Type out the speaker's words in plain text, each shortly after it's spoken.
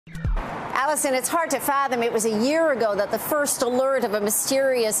Allison, it's hard to fathom. It was a year ago that the first alert of a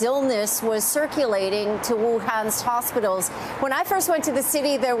mysterious illness was circulating to Wuhan's hospitals. When I first went to the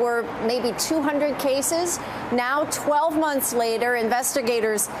city, there were maybe 200 cases. Now, 12 months later,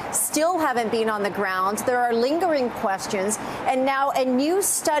 investigators still haven't been on the ground. There are lingering questions. And now a new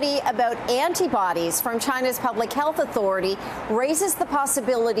study about antibodies from China's Public Health Authority raises the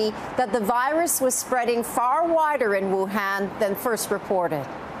possibility that the virus was spreading far wider in Wuhan than first reported.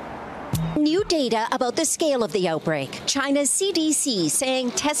 New data about the scale of the outbreak. China's CDC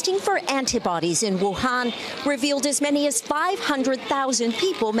saying testing for antibodies in Wuhan revealed as many as 500,000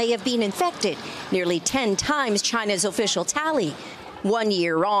 people may have been infected, nearly 10 times China's official tally. 1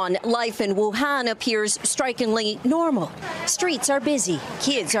 year on, life in Wuhan appears strikingly normal. Streets are busy,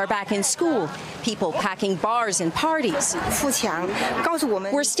 kids are back in school, people packing bars and parties.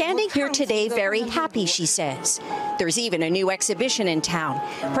 We're standing here today very happy, she says. There's even a new exhibition in town,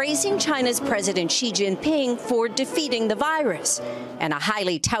 praising China's President Xi Jinping for defeating the virus. And a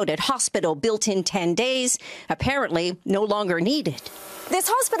highly touted hospital built in 10 days, apparently no longer needed. This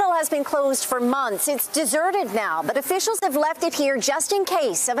hospital has been closed for months. It's deserted now, but officials have left it here just in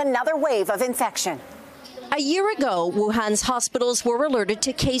case of another wave of infection. A year ago, Wuhan's hospitals were alerted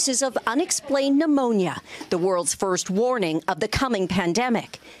to cases of unexplained pneumonia, the world's first warning of the coming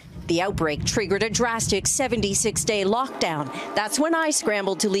pandemic. The outbreak triggered a drastic 76-day lockdown. That's when I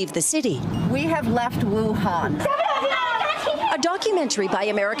scrambled to leave the city. We have left Wuhan. A documentary by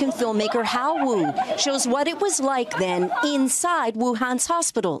American filmmaker Hao Wu shows what it was like then inside Wuhan's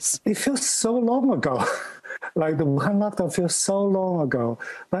hospitals. It feels so long ago. Like the Wuhan lockdown feels so long ago.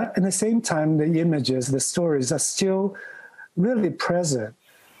 But at the same time, the images, the stories are still really present.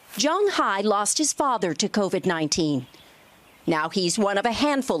 Zhang Hai lost his father to COVID-19. Now he's one of a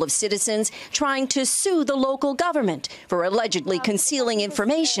handful of citizens trying to sue the local government for allegedly concealing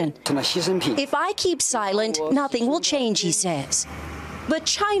information. If I keep silent, nothing will change, he says. But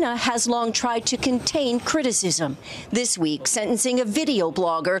China has long tried to contain criticism. This week, sentencing a video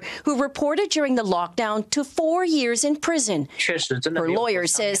blogger who reported during the lockdown to 4 years in prison. Her lawyer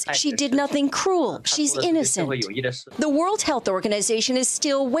says she did nothing cruel. She's innocent. The World Health Organization is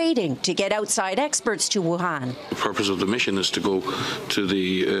still waiting to get outside experts to Wuhan. The purpose of the mission is to go to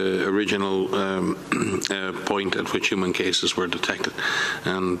the original point at which human cases were detected,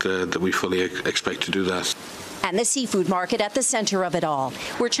 and that we fully expect to do that. And the seafood market at the center of it all,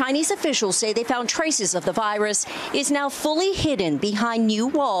 where Chinese officials say they found traces of the virus, is now fully hidden behind new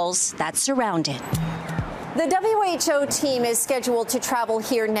walls that surround it. The WHO team is scheduled to travel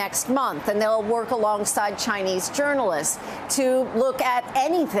here next month, and they'll work alongside Chinese journalists to look at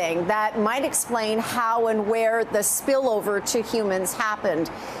anything that might explain how and where the spillover to humans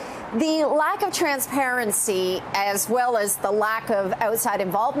happened. The lack of transparency, as well as the lack of outside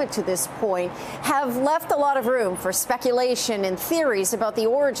involvement to this point, have left a lot of room for speculation and theories about the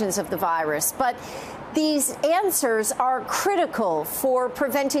origins of the virus. But these answers are critical for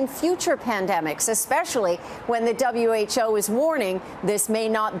preventing future pandemics, especially when the WHO is warning this may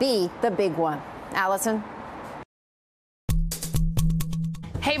not be the big one. Allison?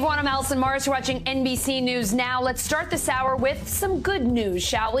 Hey everyone, I'm Allison Morris. You're watching NBC News Now. Let's start this hour with some good news,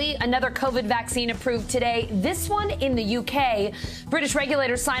 shall we? Another COVID vaccine approved today, this one in the UK. British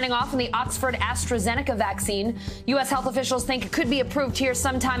regulators signing off on the Oxford AstraZeneca vaccine. U.S. health officials think it could be approved here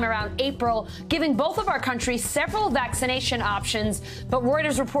sometime around April, giving both of our countries several vaccination options. But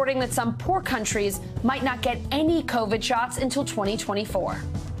Reuters reporting that some poor countries might not get any COVID shots until 2024.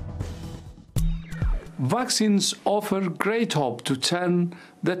 Vaccines offer great hope to turn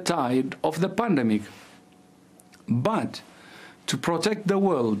the tide of the pandemic. But to protect the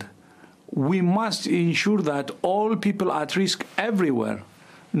world, we must ensure that all people at risk everywhere,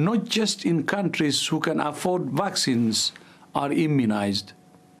 not just in countries who can afford vaccines, are immunized.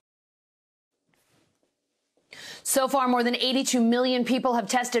 So far, more than 82 million people have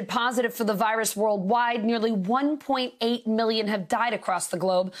tested positive for the virus worldwide. Nearly 1.8 million have died across the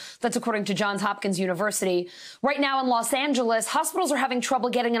globe. That's according to Johns Hopkins University. Right now in Los Angeles, hospitals are having trouble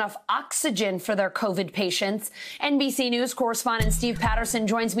getting enough oxygen for their COVID patients. NBC News correspondent Steve Patterson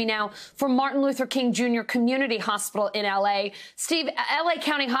joins me now from Martin Luther King Jr. Community Hospital in L.A. Steve, L.A.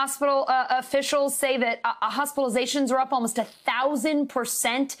 County Hospital officials say that hospitalizations are up almost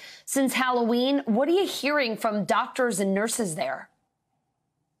 1,000% since Halloween. What are you hearing from doctors and nurses there?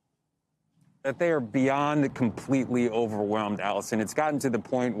 That they are beyond completely overwhelmed, Allison. It's gotten to the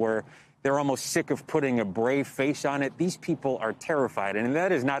point where they're almost sick of putting a brave face on it. These people are terrified. And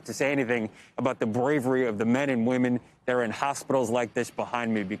that is not to say anything about the bravery of the men and women They're in hospitals like this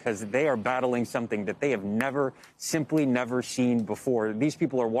behind me because they are battling something that they have simply never seen before. These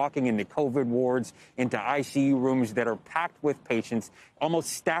people are walking into COVID wards, into ICU rooms that are packed with patients, almost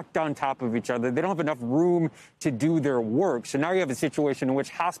stacked on top of each other. They don't have enough room to do their work. So now you have a situation in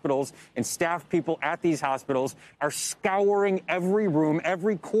which hospitals and staff people at these hospitals are scouring every room,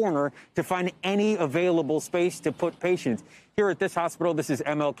 every corner to find any available space to put patients. Here at this hospital, this is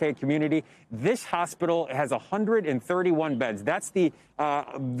MLK Community. This hospital has 131 beds. That's the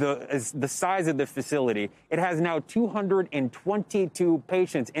size of the facility. It has now 222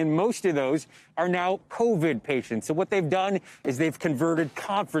 patients, and most of those are now COVID patients. So what they've done is they've converted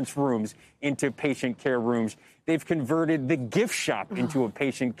conference rooms into patient care rooms. They've converted the gift shop into a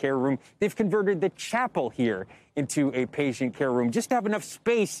patient care room. They've converted the chapel here into a patient care room just to have enough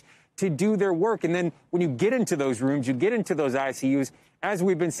space to do their work. And then when you get into those rooms, you get into those ICUs, as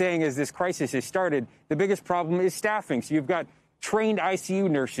we've been saying as this crisis has started, the biggest problem is staffing. So you've got trained ICU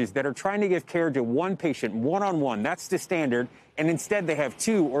nurses that are trying to give care to one patient, one-on-one. That's the standard. And instead they have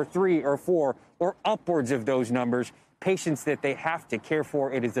 2 or 3 or 4 or upwards of those numbers, patients that they have to care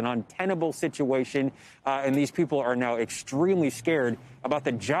for. It is an untenable situation, and these people are now extremely scared about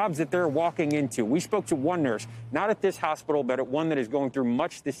the jobs that they're walking into. We spoke to one nurse, not at this hospital, but at one that is going through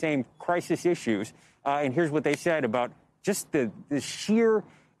much the same crisis issues, and here's what they said about just the sheer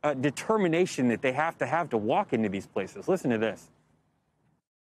determination that they have to walk into these places. Listen to this.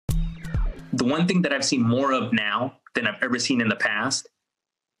 The one thing that I've seen more of now than I've ever seen in the past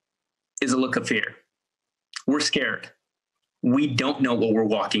is a look of fear. We're scared. We don't know what we're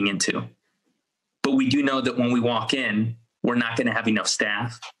walking into. But we do know that when we walk in, we're not going to have enough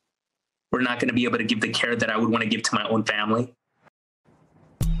staff. We're not going to be able to give the care that I would want to give to my own family.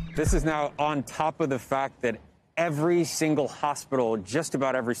 This is now on top of the fact that every single hospital, just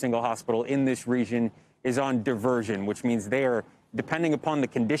about every single hospital in this region is on diversion, which means they are, depending upon the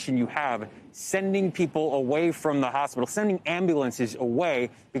condition you have, sending people away from the hospital, sending ambulances away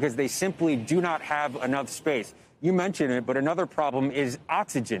because they simply do not have enough space. You mentioned it, but another problem is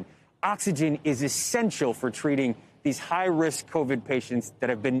oxygen. Oxygen is essential for treating these high-risk COVID patients that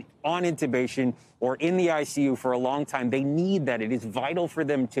have been on intubation or in the ICU for a long time. They need that. It is vital for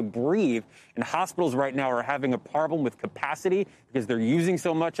them to breathe. And hospitals right now are having a problem with capacity because they're using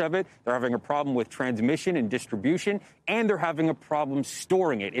so much of it. They're having a problem with transmission and distribution, and they're having a problem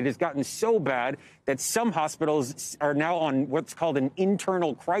storing it. It has gotten so bad that some hospitals are now on what's called an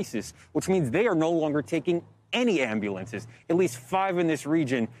internal crisis, which means they are no longer taking any ambulances. At least 5 in this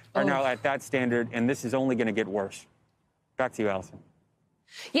region are now at that standard, and this is only going to get worse. Back to you, Allison.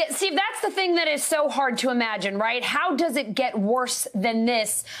 Yeah, Steve, that's the thing that is so hard to imagine, right? How does it get worse than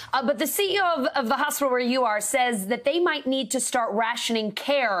this? But the CEO of the hospital where you are says that they might need to start rationing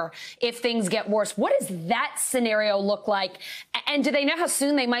care if things get worse. What does that scenario look like? And do they know how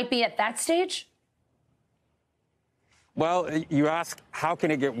soon they might be at that stage? Well, you ask, how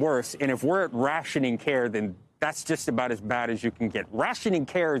can it get worse? And if we're at rationing care, then that's just about as bad as you can get. Rationing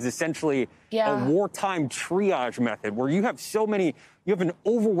care is essentially a wartime triage method where you have an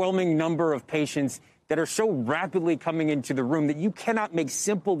overwhelming number of patients that are so rapidly coming into the room that you cannot make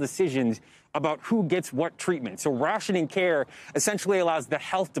simple decisions about who gets what treatment. So rationing care essentially allows the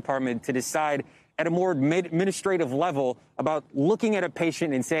health department to decide at a more administrative level about looking at a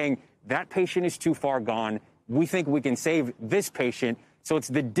patient and saying, that patient is too far gone. We think we can save this patient. So it's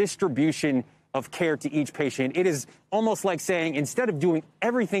the distribution of care to each patient. It is almost like saying, instead of doing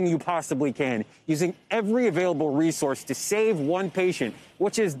everything you possibly can, using every available resource to save one patient,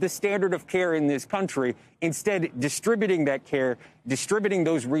 which is the standard of care in this country, instead distributing that care, distributing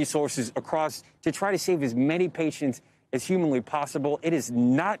those resources across to try to save as many patients as humanly possible. It is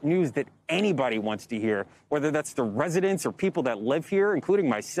not news that anybody wants to hear, whether that's the residents or people that live here, including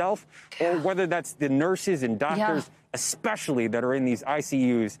myself, or whether that's the nurses and doctors, especially that are in these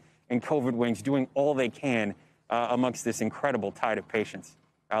ICUs and COVID wings doing all they can amongst this incredible tide of patients.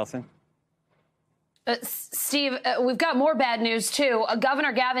 Allison? Steve, we've got more bad news, too.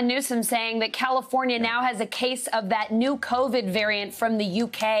 Governor Gavin Newsom saying that California now has a case of that new COVID variant from the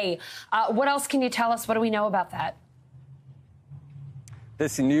UK. What else can you tell us? What do we know about that?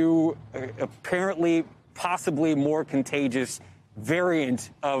 This new, apparently possibly more contagious variant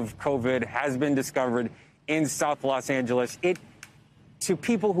of COVID has been discovered in South Los Angeles. To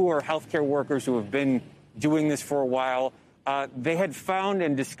people who are healthcare workers who have been doing this for a while, they had found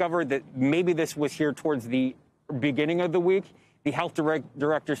and discovered that maybe this was here towards the beginning of the week, The health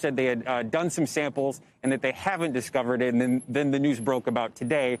director said they had done some samples and that they haven't discovered it. And then the news broke about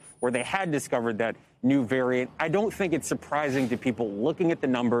today where they had discovered that new variant. I don't think it's surprising to people looking at the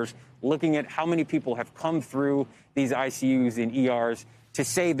numbers, looking at how many people have come through these ICUs and ERs to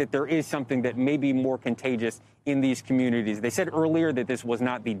say that there is something that may be more contagious in these communities. They said earlier that this was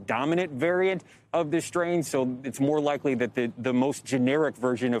not the dominant variant of this strain, so it's more likely that the most generic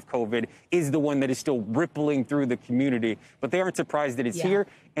version of COVID is the one that is still rippling through the community. But they aren't surprised that it's here.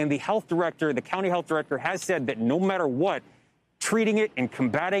 And the health director, the county health director, has said that no matter what, treating it and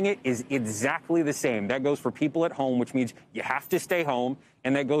combating it is exactly the same. That goes for people at home, which means you have to stay home.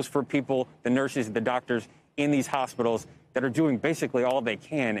 And that goes for people, the nurses, the doctors in these hospitals that are doing basically all they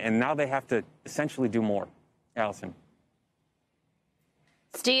can. And now they have to essentially do more. Allison.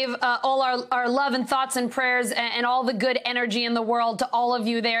 Steve, all our love and thoughts and prayers and all the good energy in the world to all of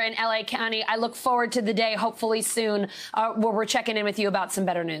you there in LA County. I look forward to the day, hopefully soon, where we're checking in with you about some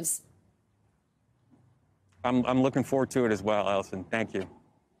better news. I'm looking forward to it as well, Allison. Thank you.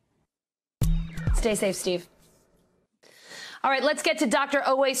 Stay safe, Steve. All right, let's get to Dr.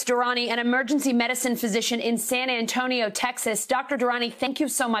 Owais Durrani, an emergency medicine physician in San Antonio, Texas. Dr. Durrani, thank you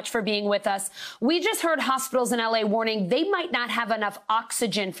so much for being with us. We just heard hospitals in LA warning they might not have enough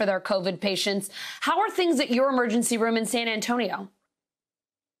oxygen for their COVID patients. How are things at your emergency room in San Antonio?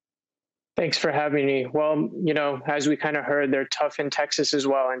 Thanks for having me. Well, you know, as we kind of heard, they're tough in Texas as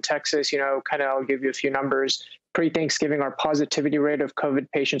well. In Texas, you know, kind of I'll give you a few numbers. Pre-Thanksgiving, our positivity rate of COVID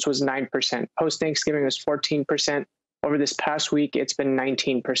patients was 9%. Post-Thanksgiving was 14%. Over this past week, it's been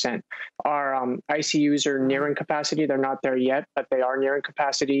 19%. Our ICUs are nearing capacity. They're not there yet, but they are nearing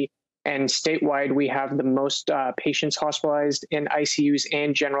capacity. And statewide, we have the most patients hospitalized in ICUs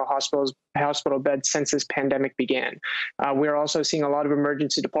and general hospital beds since this pandemic began. We're also seeing a lot of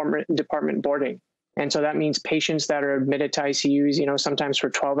emergency department boarding. And so that means patients that are admitted to ICUs, you know, sometimes for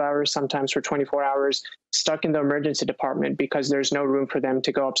 12 hours, sometimes for 24 hours, stuck in the emergency department because there's no room for them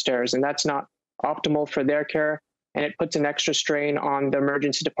to go upstairs. And that's not optimal for their care. And it puts an extra strain on the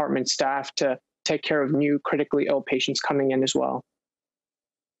emergency department staff to take care of new critically ill patients coming in as well.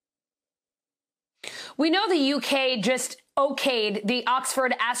 We know the UK just okayed the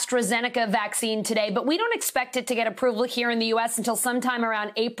Oxford AstraZeneca vaccine today, but we don't expect it to get approval here in the U.S. until sometime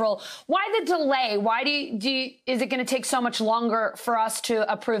around April. Why the delay? Why is it going to take so much longer for us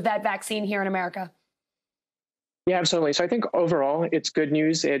to approve that vaccine here in America? Yeah, absolutely. So I think overall, it's good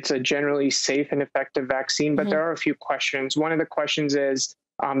news. It's a generally safe and effective vaccine, but there are a few questions. One of the questions is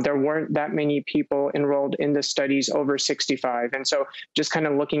there weren't that many people enrolled in the studies over 65. And so just kind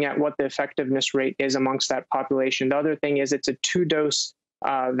of looking at what the effectiveness rate is amongst that population. The other thing is it's a 2-dose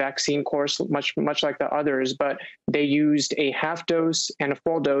vaccine course, much like the others, but they used a half dose and a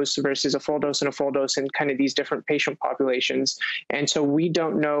full dose versus a full dose and a full dose in kind of these different patient populations. And so we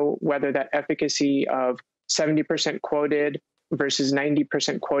don't know whether that efficacy of 70% quoted versus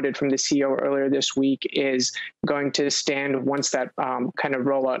 90% quoted from the CEO earlier this week is going to stand once that kind of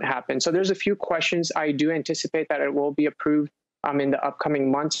rollout happens. So there's a few questions. I do anticipate that it will be approved in the upcoming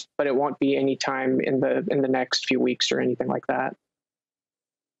months, but it won't be any time in the next few weeks or anything like that.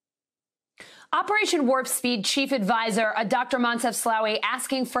 Operation Warp Speed Chief Advisor Dr. Moncef Slaoui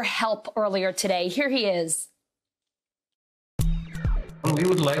asking for help earlier today. Here he is. We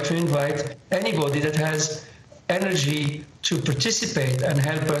would like to invite anybody that has energy to participate and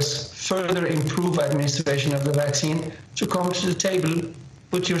help us further improve administration of the vaccine to come to the table,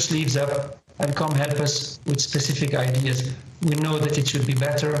 put your sleeves up, and come help us with specific ideas. We know that it should be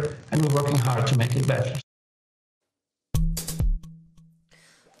better, and we're working hard to make it better.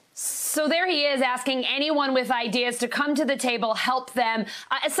 So there he is asking anyone with ideas to come to the table, help them.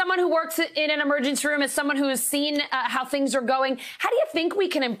 As someone who works in an emergency room, as someone who has seen how things are going, how do you think we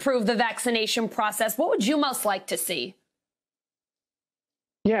can improve the vaccination process? What would you most like to see?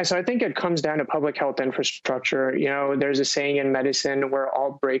 Yeah, so I think it comes down to public health infrastructure. You know, there's a saying in medicine where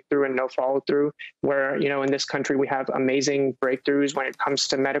all breakthrough and no follow through, where, you know, in this country, we have amazing breakthroughs when it comes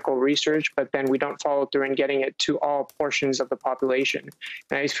to medical research, but then we don't follow through in getting it to all portions of the population.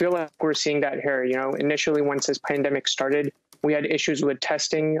 And I feel like we're seeing that here. You know, initially, once this pandemic started, we had issues with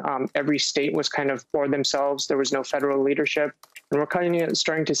testing. Every state was kind of for themselves. There was no federal leadership. And we're kind of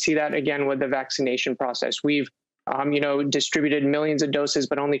starting to see that again with the vaccination process. We've distributed millions of doses,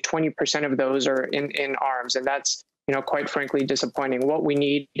 but only 20% of those are in arms. And that's, you know, quite frankly, disappointing. What we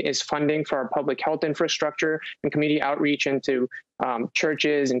need is funding for our public health infrastructure and community outreach into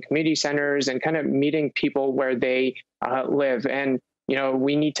churches and community centers and kind of meeting people where they live. And, you know,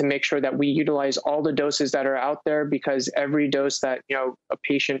 we need to make sure that we utilize all the doses that are out there, because every dose that, you know, a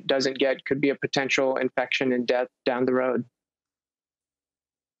patient doesn't get could be a potential infection and death down the road.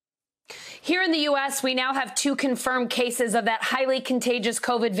 Here in the U.S., we now have 2 confirmed cases of that highly contagious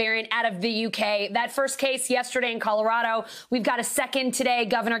COVID variant out of the U.K. That first case yesterday in Colorado. We've got a second today,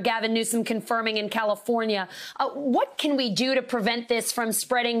 Governor Gavin Newsom confirming in California. What can we do to prevent this from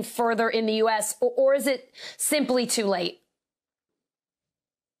spreading further in the U.S., or is it simply too late?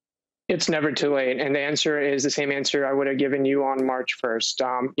 It's never too late. And the answer is the same answer I would have given you on March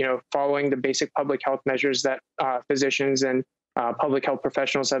 1st. Following the basic public health measures that physicians and public health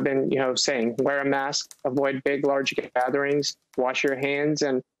professionals have been, saying, wear a mask, avoid big, large gatherings, wash your hands,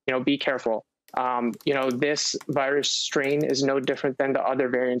 and, be careful. This virus strain is no different than the other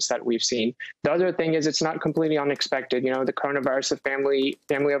variants that we've seen. The other thing is it's not completely unexpected. The coronavirus,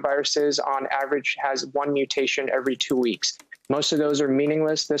 family of viruses, on average has 1 mutation every 2 weeks. Most of those are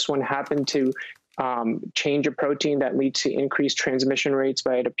meaningless. This one happened to change a protein that leads to increased transmission rates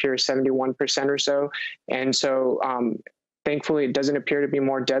by, it appears, 71% or so. And so thankfully, it doesn't appear to be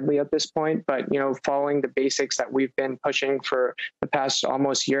more deadly at this point. But, following the basics that we've been pushing for the past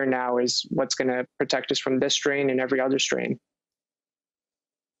almost year now is what's going to protect us from this strain and every other strain.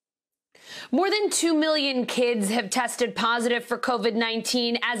 More than 2 million kids have tested positive for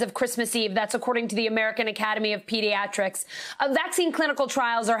COVID-19 as of Christmas Eve. That's according to the American Academy of Pediatrics. Vaccine clinical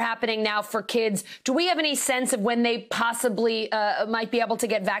trials are happening now for kids. Do we have any sense of when they possibly might be able to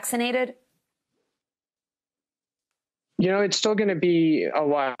get vaccinated? It's still going to be a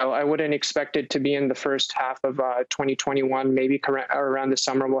while. I wouldn't expect it to be in the first half of 2021. Maybe around the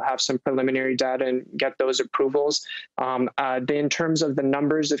summer, we'll have some preliminary data and get those approvals. In terms of the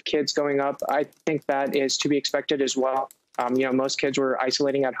numbers of kids going up, I think that is to be expected as well. Most kids were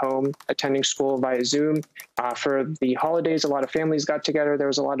isolating at home, attending school via Zoom. For the holidays, a lot of families got together. There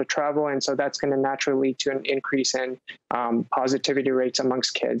was a lot of travel. And so that's going to naturally lead to an increase in positivity rates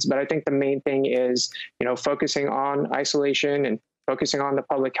amongst kids. But I think the main thing is, focusing on isolation and focusing on the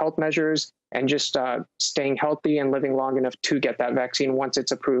public health measures and just staying healthy and living long enough to get that vaccine once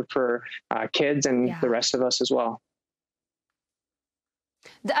it's approved for kids and the rest of us as well.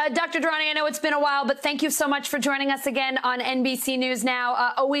 Dr. Durrani, I know it's been a while, but thank you so much for joining us again on NBC News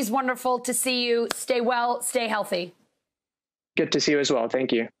Now. Always wonderful to see you. Stay well, stay healthy. Good to see you as well.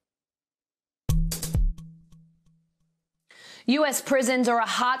 Thank you. U.S. prisons are a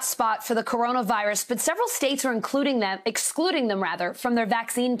hot spot for the coronavirus, but several states are excluding them from their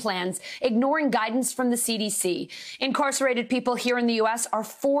vaccine plans, ignoring guidance from the CDC. Incarcerated people here in the U.S. are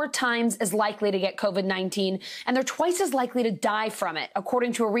 4 times as likely to get COVID-19, and they're twice as likely to die from it,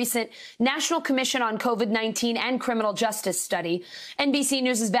 according to a recent National Commission on COVID-19 and Criminal Justice study. NBC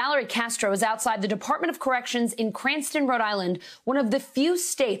News' Valerie Castro is outside the Department of Corrections in Cranston, Rhode Island, one of the few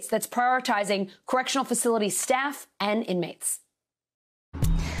states that's prioritizing correctional facility staff and inmates.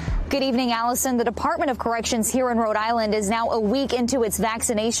 Good evening, Allison. The Department of Corrections here in Rhode Island is now a week into its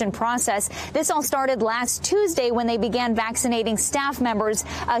vaccination process. This all started last Tuesday when they began vaccinating staff members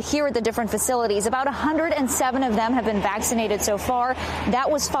here at the different facilities. About 107 of them have been vaccinated so far.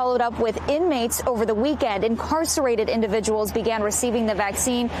 That was followed up with inmates over the weekend. Incarcerated individuals began receiving the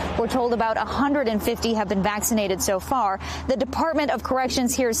vaccine. We're told about 150 have been vaccinated so far. The Department of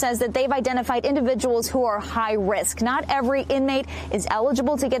Corrections here says that they've identified individuals who are high risk. Not every inmate is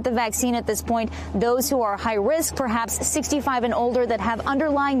eligible to get the vaccine at this point. Those who are high risk, perhaps 65 and older, that have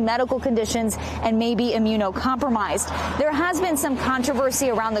underlying medical conditions and may be immunocompromised. There has been some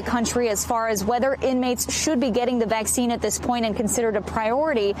controversy around the country as far as whether inmates should be getting the vaccine at this point and considered a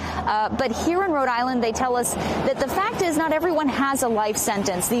priority. But here in Rhode Island, they tell us that the fact is not everyone has a life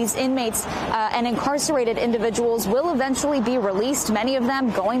sentence. These inmates and incarcerated individuals will eventually be released, many of them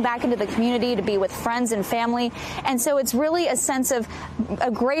going back into the community to be with friends and family. And so it's really a sense of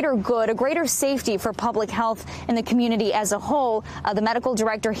a greater good, a greater safety for public health in the community as a whole. The medical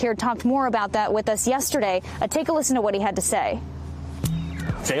director here talked more about that with us yesterday. Take a listen to what he had to say.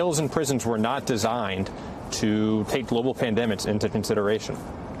 Jails and prisons were not designed to take global pandemics into consideration.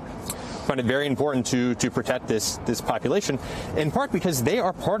 I find it very important to protect this population, in part because they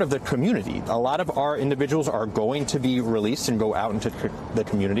are part of the community. A lot of our individuals are going to be released and go out into the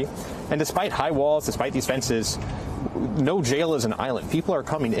community. And despite high walls, despite these fences, no jail is an island. People are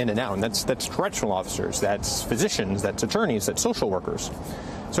coming in and out, and that's correctional officers, that's physicians, that's attorneys, that's social workers.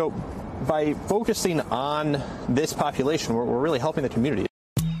 So by focusing on this population, we're really helping the community.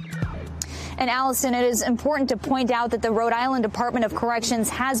 And Allison, it is important to point out that the Rhode Island Department of Corrections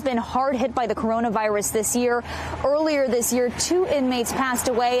has been hard hit by the coronavirus this year. Earlier this year, 2 inmates passed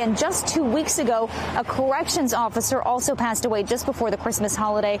away, and just 2 weeks ago, a corrections officer also passed away just before the Christmas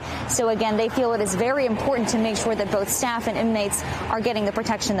holiday. So again, they feel it is very important to make sure that both staff and inmates are getting the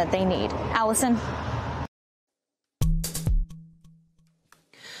protection that they need. Allison?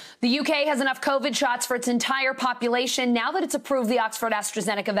 The UK has enough COVID shots for its entire population now that it's approved the Oxford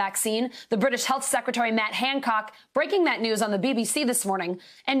AstraZeneca vaccine. The British Health Secretary Matt Hancock breaking that news on the BBC this morning.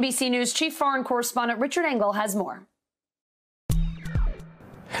 NBC News chief foreign correspondent Richard Engel has more.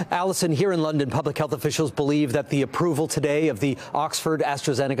 Allison, here in London, public health officials believe that the approval today of the Oxford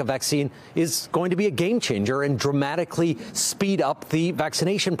AstraZeneca vaccine is going to be a game changer and dramatically speed up the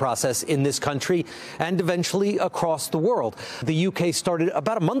vaccination process in this country and eventually across the world. The UK started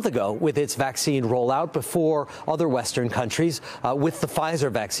about a month ago with its vaccine rollout before other Western countries with the Pfizer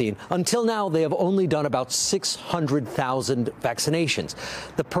vaccine. Until now, they have only done about 600,000 vaccinations.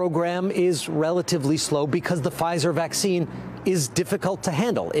 The program is relatively slow because the Pfizer vaccine is difficult to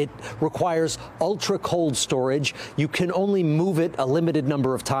handle. It requires ultra cold storage. You can only move it a limited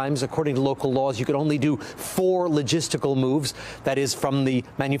number of times. According to local laws, you can only do 4 logistical moves. That is from the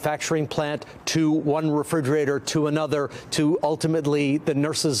manufacturing plant to one refrigerator to another to ultimately the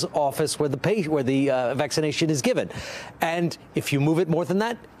nurse's office where the vaccination is given. And if you move it more than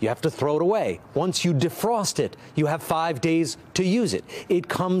that, you have to throw it away. Once you defrost it, you have 5 days to use it. It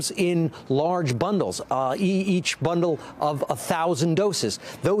comes in large bundles, each bundle of 1,000 doses.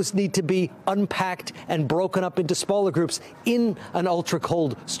 Those need to be unpacked and broken up into smaller groups in an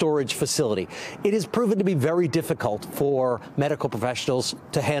ultra-cold storage facility. It has proven to be very difficult for medical professionals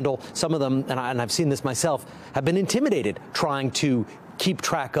to handle. Some of them, and I've seen this myself, have been intimidated trying to keep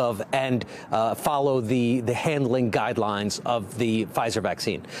track of and follow the handling guidelines of the Pfizer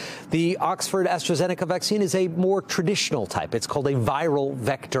vaccine. The Oxford AstraZeneca vaccine is a more traditional type. It's called a viral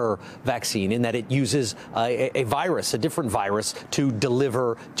vector vaccine in that it uses a virus, a different virus, to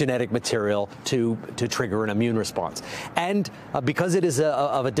deliver genetic material to trigger an immune response. And because it is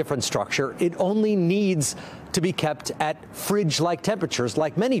of a different structure, it only needs to be kept at fridge-like temperatures,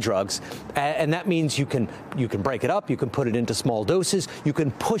 like many drugs, and that means you can break it up, you can put it into small doses, you can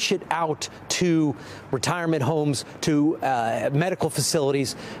push it out to retirement homes, to medical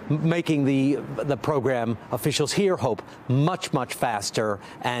facilities, making the program, officials here hope, much faster,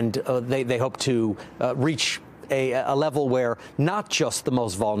 and they hope to reach a level where not just the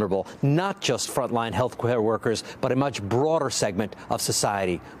most vulnerable, not just frontline healthcare workers, but a much broader segment of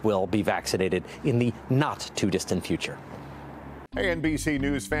society will be vaccinated in the not too distant future. Hey, NBC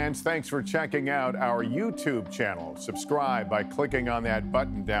News fans, thanks for checking out our YouTube channel. Subscribe by clicking on that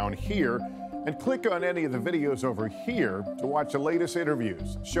button down here and click on any of the videos over here to watch the latest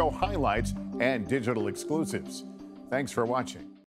interviews, show highlights, and digital exclusives. Thanks for watching.